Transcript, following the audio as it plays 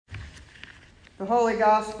The Holy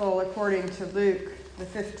Gospel according to Luke, the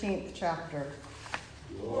 15th chapter.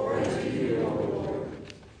 Glory to you, O Lord.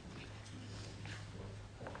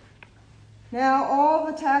 Now all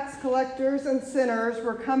the tax collectors and sinners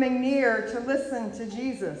were coming near to listen to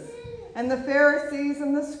Jesus, and the Pharisees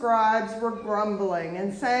and the scribes were grumbling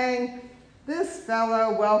and saying, "This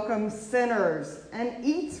fellow welcomes sinners and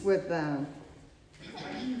eats with them."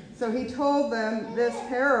 So he told them this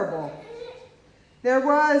parable. There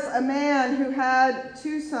was a man who had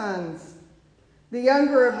 2 sons. The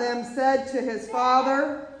younger of them said to his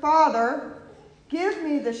father, "Father, give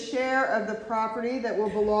me the share of the property that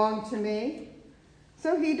will belong to me."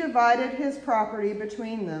 So he divided his property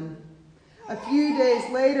between them. A few days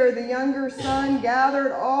later, the younger son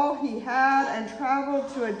gathered all he had and traveled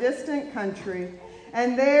to a distant country,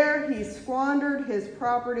 and there he squandered his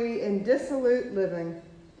property in dissolute living.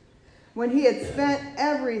 When he had spent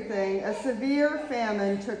everything, a severe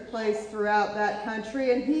famine took place throughout that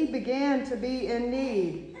country, and he began to be in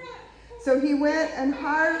need. So he went and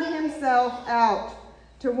hired himself out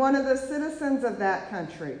to one of the citizens of that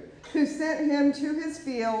country, who sent him to his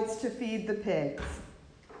fields to feed the pigs.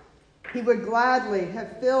 He would gladly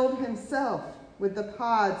have filled himself with the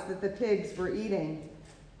pods that the pigs were eating,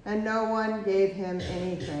 and no one gave him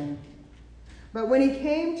anything. But when he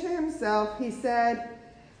came to himself, he said,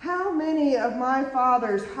 "How many of my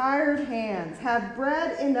father's hired hands have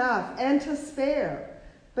bread enough and to spare?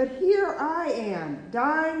 But here I am,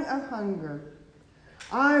 dying of hunger.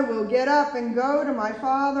 I will get up and go to my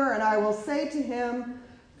father, and I will say to him,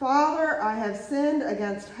 'Father, I have sinned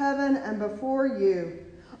against heaven and before you.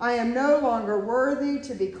 I am no longer worthy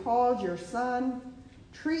to be called your son.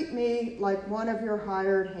 Treat me like one of your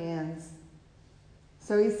hired hands.'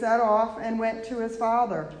 So he set off and went to his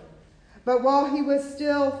father. But while he was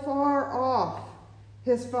still far off,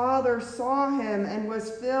 his father saw him and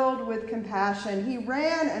was filled with compassion. He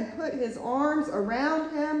ran and put his arms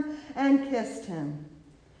around him and kissed him.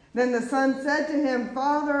 Then the son said to him,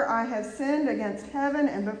 'Father, I have sinned against heaven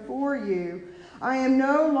and before you. I am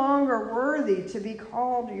no longer worthy to be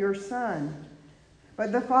called your son.'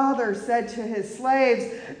 But the father said to his slaves,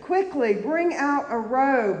 'Quickly bring out a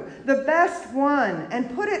robe, the best one,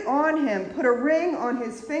 and put it on him. Put a ring on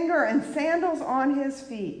his finger and sandals on his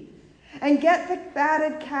feet. And get the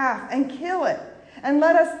fatted calf and kill it, and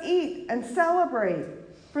let us eat and celebrate.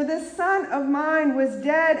 For this son of mine was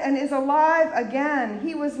dead and is alive again.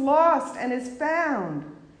 He was lost and is found.'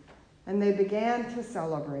 And they began to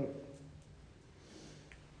celebrate.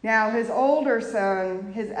 Now his elder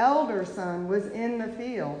son, was in the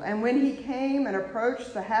field, and when he came and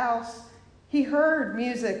approached the house, he heard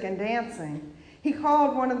music and dancing. He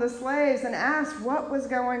called one of the slaves and asked what was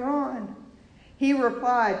going on. He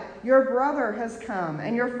replied, 'Your brother has come,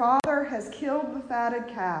 and your father has killed the fatted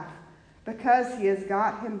calf, because he has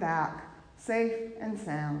got him back, safe and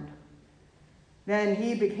sound.' Then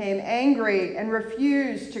he became angry and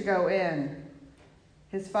refused to go in.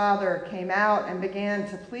 His father came out and began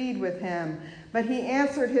to plead with him. But he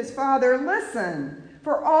answered his father, 'Listen,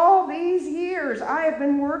 for all these years I have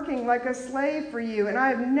been working like a slave for you, and I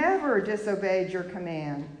have never disobeyed your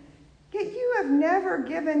command. Yet you have never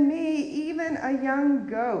given me even a young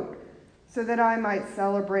goat so that I might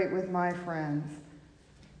celebrate with my friends.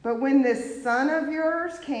 But when this son of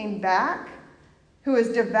yours came back, who has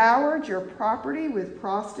devoured your property with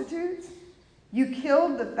prostitutes, you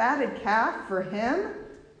killed the fatted calf for him?'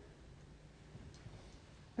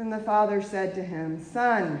 Then the father said to him,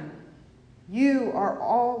 'Son, you are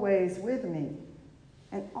always with me,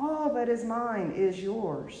 and all that is mine is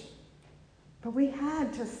yours. But we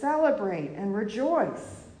had to celebrate and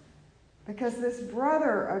rejoice, because this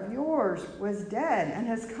brother of yours was dead and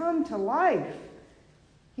has come to life.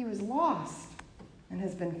 He was lost and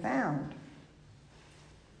has been found.'"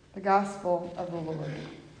 The Gospel of the Lord.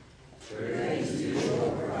 Praise to you,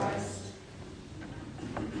 Lord Christ.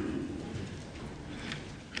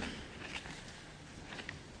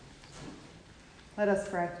 Let us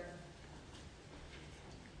pray.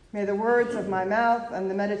 May the words of my mouth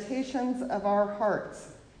and the meditations of our hearts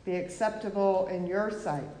be acceptable in your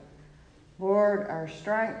sight, Lord, our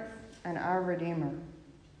strength and our Redeemer.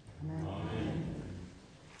 Amen. Amen.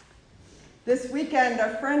 This weekend,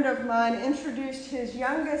 a friend of mine introduced his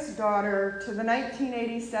youngest daughter to the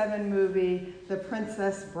 1987 movie, The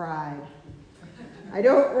Princess Bride. I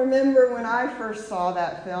don't remember when I first saw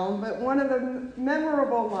that film, but one of the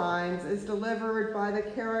memorable lines is delivered by the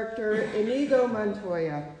character Inigo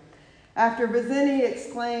Montoya, after Vizzini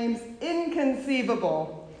exclaims,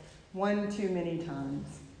 "Inconceivable," one too many times.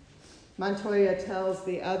 Montoya tells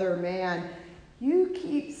the other man, "You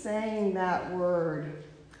keep saying that word.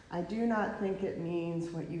 I I do not think it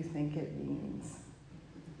means what you think it means.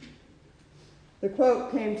 The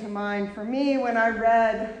quote came to mind for me when I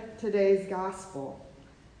read today's gospel,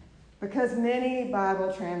 because many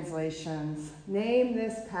Bible translations name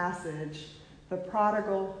this passage the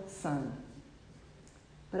prodigal son.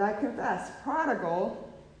 But I confess,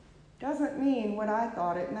 prodigal doesn't mean what I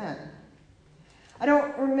thought it meant. I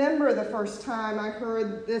don't remember the first time I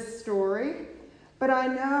heard this story, but I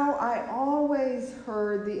know I always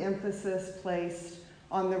heard the emphasis placed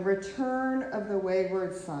on the return of the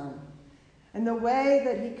wayward son and the way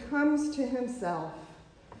that he comes to himself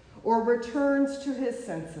or returns to his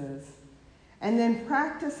senses and then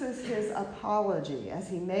practices his apology as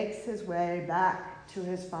he makes his way back to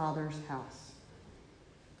his father's house.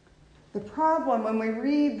 The problem when we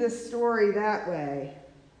read this story that way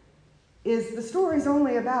is the story's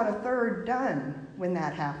only about a third done when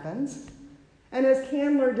that happens. And as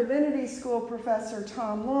Candler Divinity School professor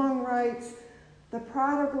Tom Long writes, the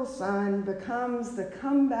prodigal son becomes the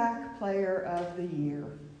comeback player of the year.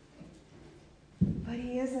 But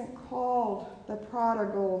he isn't called the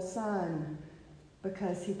prodigal son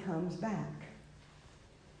because he comes back.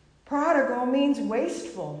 Prodigal means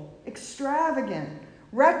wasteful, extravagant,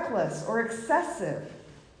 reckless, or excessive.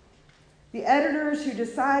 The editors who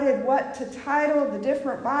decided what to title the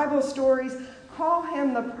different Bible stories call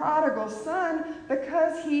him the prodigal son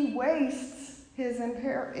because he wastes his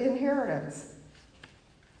inheritance.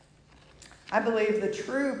 I believe the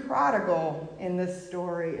true prodigal in this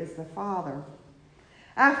story is the father.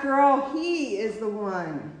 After all, he is the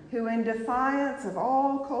one who, in defiance of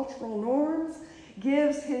all cultural norms,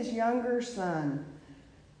 gives his younger son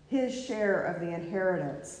his share of the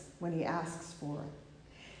inheritance when he asks for it.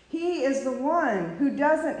 He is the one who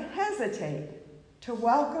doesn't hesitate to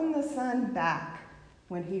welcome the son back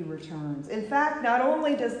when he returns. In fact, not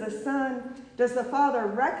only does the father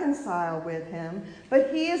reconcile with him,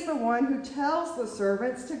 but he is the one who tells the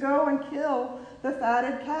servants to go and kill the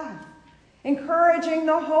fatted calf, encouraging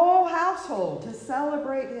the whole household to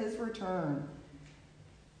celebrate his return.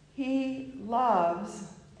 He loves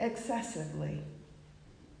excessively.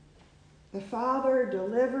 The Father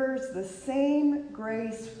delivers the same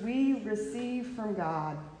grace we receive from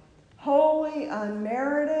God, wholly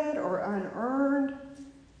unmerited or unearned,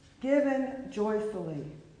 given joyfully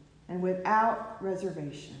and without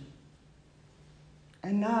reservation.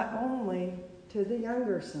 And not only to the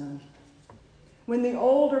younger son. When the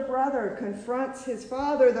older brother confronts his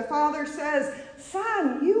father, the father says,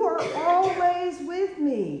 "Son, you are always with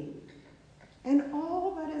me, and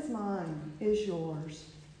all that is mine is yours."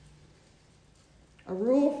 A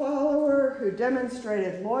rule follower who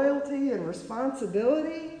demonstrated loyalty and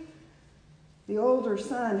responsibility, the older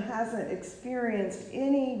son hasn't experienced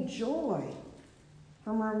any joy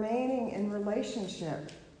from remaining in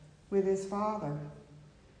relationship with his father.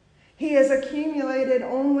 He has accumulated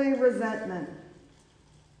only resentment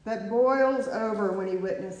that boils over when he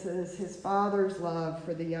witnesses his father's love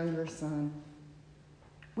for the younger son.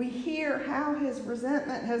 We hear how his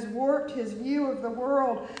resentment has warped his view of the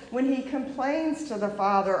world when he complains to the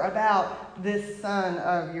father about this son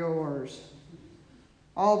of yours.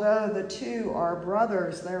 Although the two are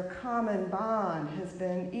brothers, their common bond has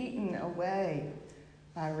been eaten away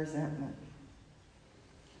by resentment.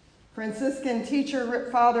 Franciscan teacher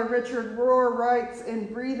Father Richard Rohr writes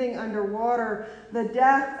in Breathing Underwater, the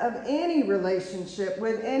death of any relationship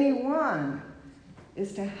with anyone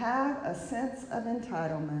is to have a sense of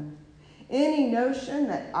entitlement. Any notion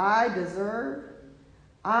that I deserve,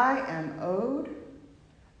 I am owed,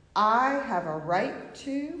 I have a right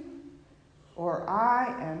to, or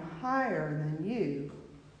I am higher than you,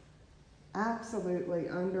 absolutely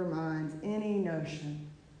undermines any notion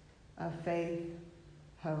of faith,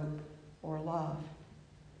 hope, or love.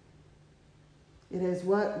 It is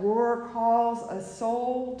what Rohr calls a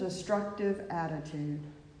soul-destructive attitude.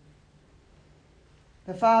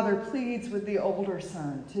 The father pleads with the older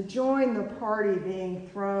son to join the party being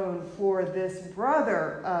thrown for this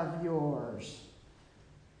brother of yours.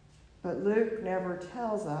 But Luke never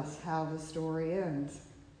tells us how the story ends.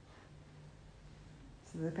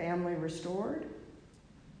 Is the family restored?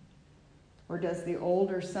 Or does the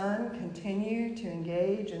older son continue to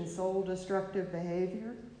engage in soul-destructive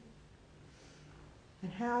behavior?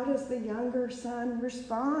 And how does the younger son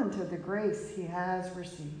respond to the grace he has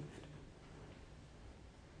received?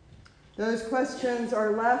 Those questions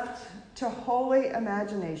are left to holy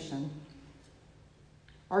imagination.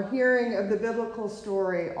 Our hearing of the biblical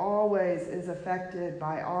story always is affected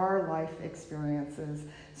by our life experiences.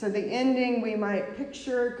 So the ending we might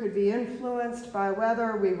picture could be influenced by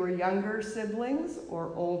whether we were younger siblings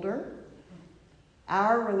or older,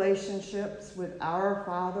 our relationships with our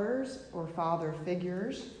fathers or father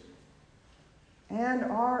figures, and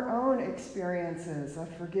our own experiences of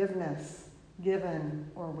forgiveness given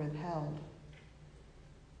or withheld.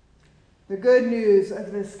 The good news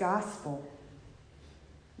of this gospel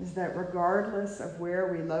is that regardless of where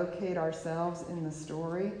we locate ourselves in the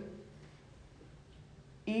story,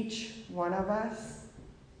 each one of us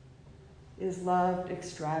is loved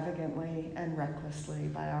extravagantly and recklessly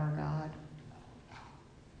by our God.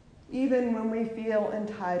 Even when we feel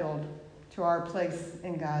entitled to our place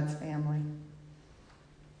in God's family.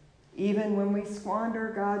 Even when we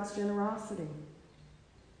squander God's generosity.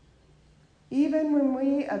 Even when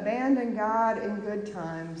we abandon God in good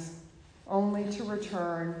times, only to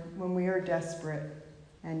return when we are desperate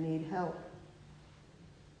and need help.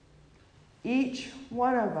 Each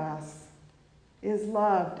one of us is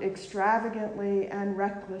loved extravagantly and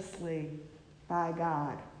recklessly by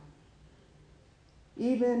God.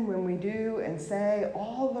 Even when we do and say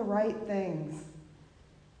all the right things,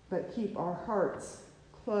 but keep our hearts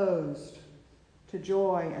closed to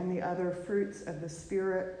joy and the other fruits of the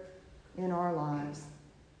Spirit in our lives.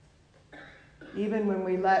 Even when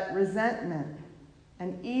we let resentment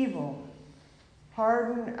and evil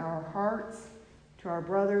harden our hearts to our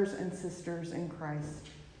brothers and sisters in Christ.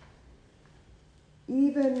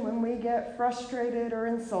 Even when we get frustrated or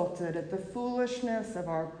insulted at the foolishness of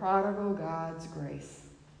our prodigal God's grace.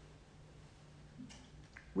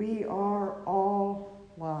 We are all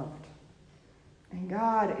loved, and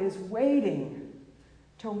God is waiting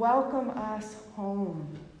to welcome us home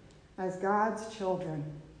as God's children.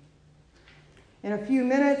 In a few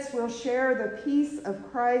minutes, we'll share the peace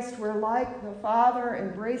of Christ where, like the Father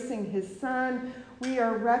embracing his Son, we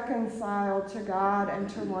are reconciled to God and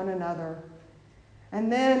to one another.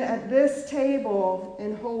 And then at this table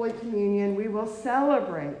in Holy Communion, we will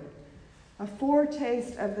celebrate a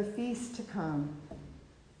foretaste of the feast to come,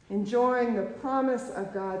 enjoying the promise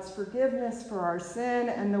of God's forgiveness for our sin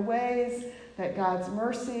and the ways that God's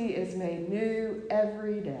mercy is made new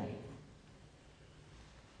every day.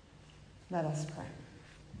 Let us pray.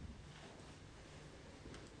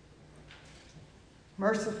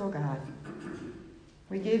 Merciful God,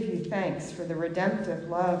 we give you thanks for the redemptive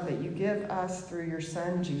love that you give us through your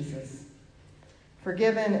Son, Jesus.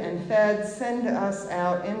 Forgiven and fed, send us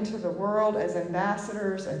out into the world as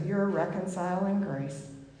ambassadors of your reconciling grace,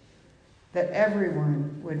 that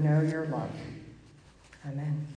everyone would know your love. Amen.